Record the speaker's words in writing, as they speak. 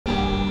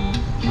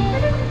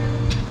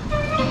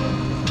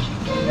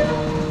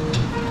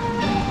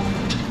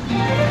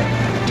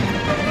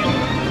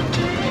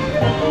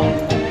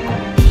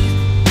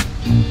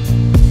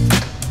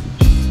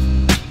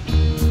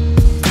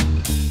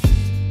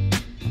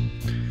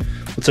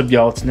What's up,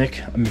 y'all? It's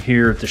Nick. I'm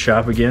here at the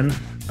shop again,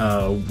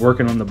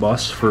 working on the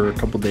bus for a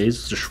couple days.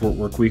 It's a short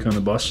work week on the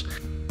bus.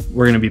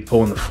 We're going to be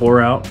pulling the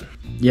floor out.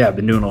 Yeah, I've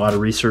been doing a lot of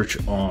research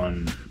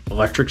on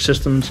electric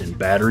systems and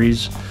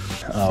batteries,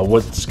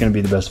 what's going to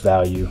be the best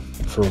value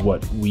for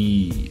what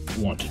we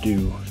want to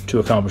do to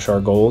accomplish our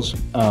goals.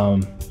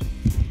 I'll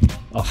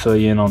fill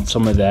you in on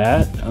some of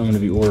that. I'm going to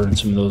be ordering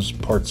some of those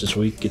parts this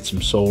week, get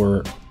some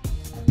solar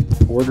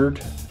ordered,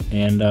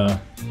 and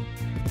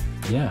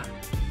yeah,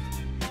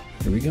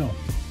 here we go.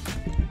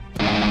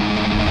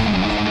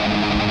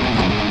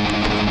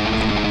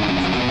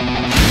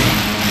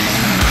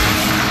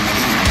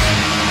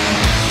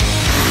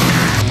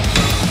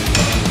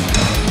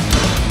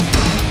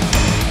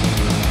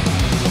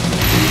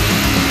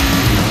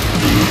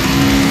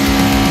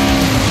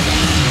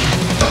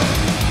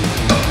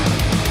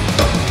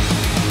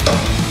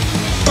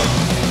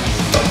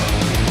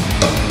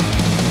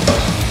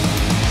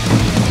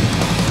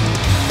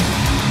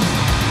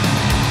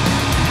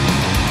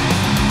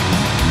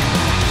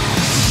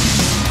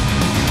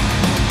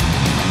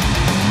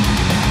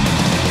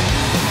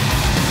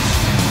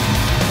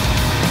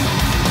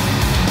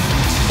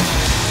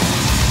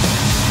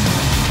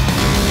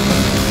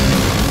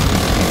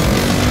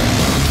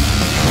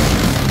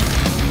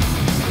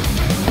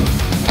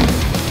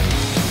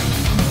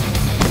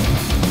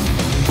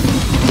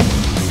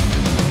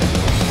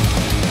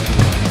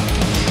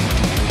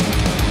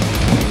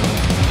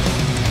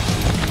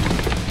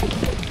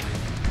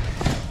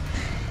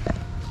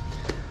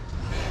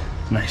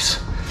 Nice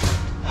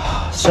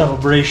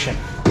celebration.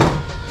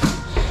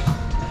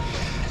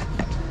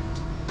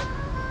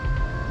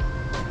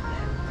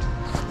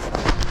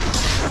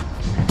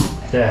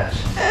 That.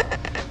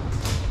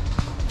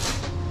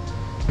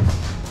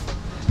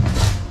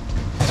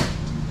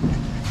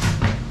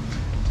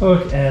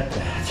 Look at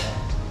that.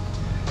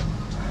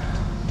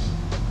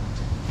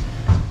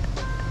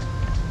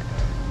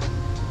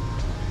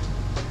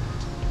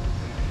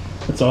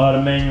 That's a lot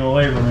of manual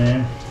labor,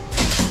 man.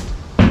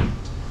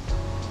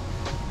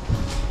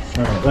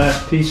 Alright,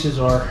 last pieces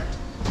are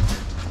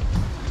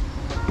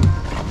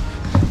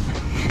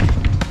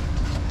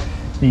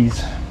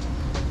these. I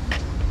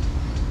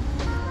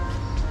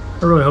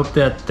really hope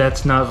that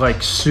that's not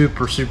like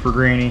super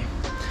grainy.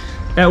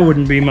 That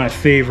wouldn't be my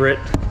favorite.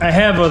 I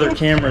have other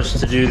cameras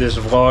to do this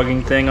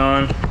vlogging thing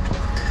on,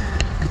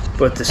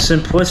 but the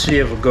simplicity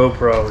of a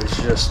GoPro is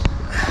just,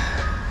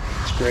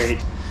 it's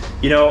great.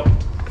 You know,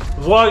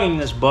 vlogging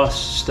this bus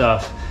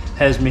stuff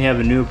has me have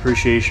a new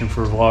appreciation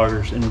for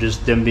vloggers and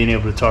just them being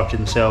able to talk to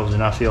themselves and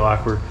not feel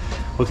awkward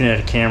looking at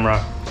a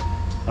camera.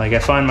 Like, I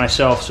find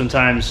myself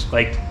sometimes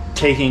like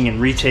taking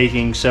and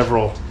retaking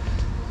several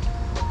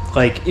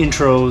like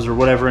intros or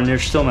whatever, and they're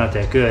still not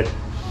that good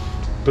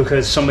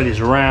because somebody's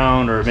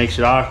around or it makes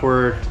it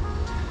awkward.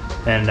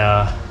 And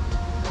I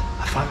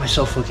find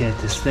myself looking at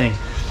this thing.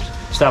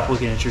 Stop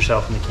looking at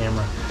yourself in the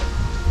camera.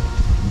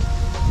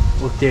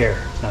 Look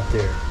there, not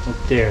there. Look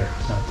there,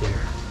 not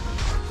there.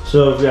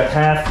 So I've got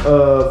half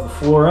of the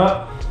floor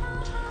up.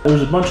 There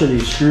was a bunch of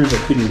these screws I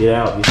couldn't get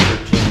out, these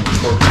 13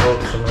 torque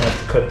bolts, so I'm gonna have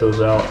to cut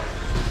those out.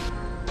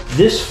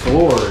 This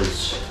floor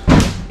is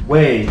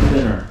way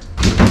thinner.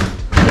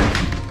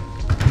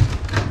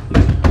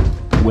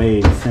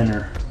 Way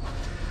thinner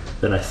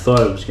than I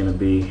thought it was gonna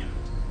be.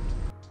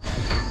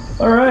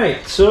 All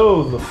right,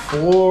 so the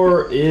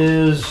floor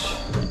is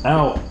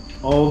out.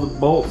 All the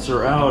bolts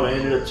are out. I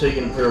ended up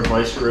taking a pair of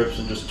vice grips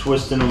and just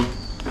twisting them.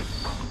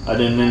 I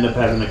didn't end up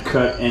having to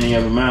cut any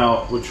of them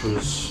out, which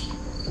was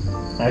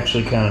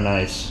actually kind of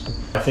nice.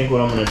 I think what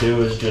I'm going to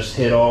do is just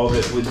hit all of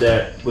it with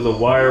a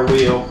wire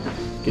wheel,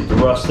 get the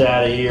rust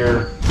out of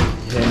here,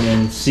 and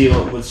then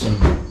seal it with some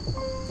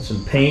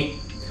paint,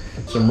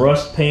 some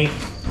rust paint,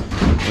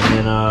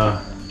 and then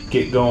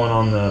get going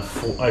on the.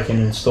 I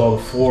can install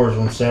the floors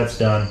once that's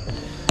done.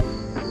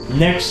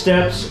 Next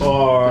steps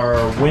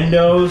are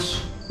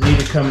windows. Need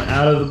to come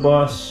out of the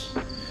bus.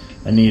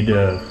 I need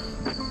to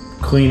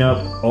clean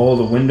up all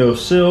the window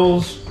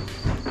sills,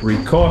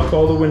 recaulk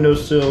all the window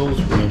sills,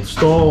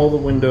 reinstall all the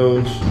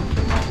windows,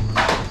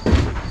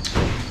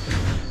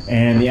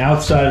 and the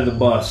outside of the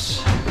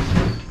bus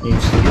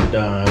needs to get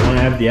done. I want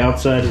to have the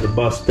outside of the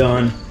bus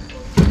done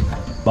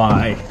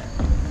by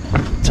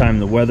the time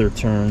the weather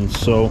turns.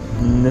 So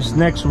in this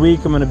next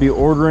week I'm going to be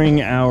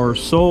ordering our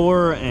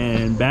solar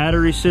and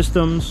battery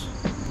systems.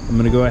 I'm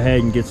going to go ahead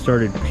and get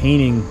started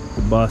painting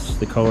the bus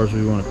the colors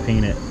we want to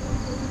paint it.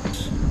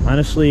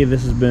 Honestly,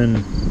 this has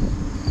been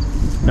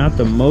not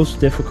the most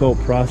difficult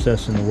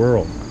process in the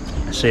world.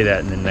 I say that,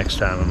 and then next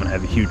time I'm gonna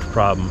have a huge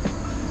problem.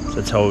 So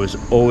that's how it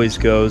always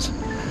goes.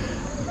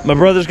 My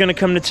brother's gonna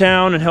come to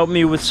town and help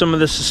me with some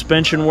of the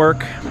suspension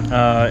work.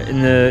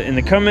 In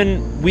the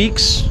coming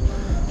weeks,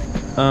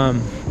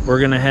 we're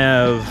gonna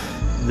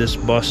have this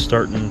bus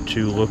starting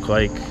to look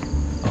like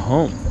a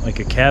home,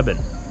 like a cabin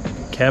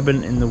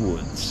in the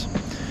woods.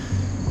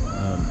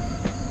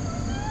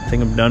 I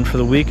think I'm done for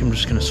the week. I'm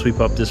just gonna sweep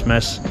up this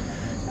mess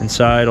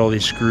inside, all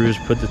these screws,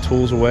 put the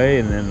tools away,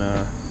 and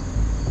then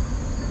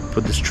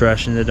put this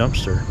trash in the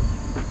dumpster.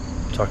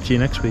 Talk to you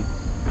next week.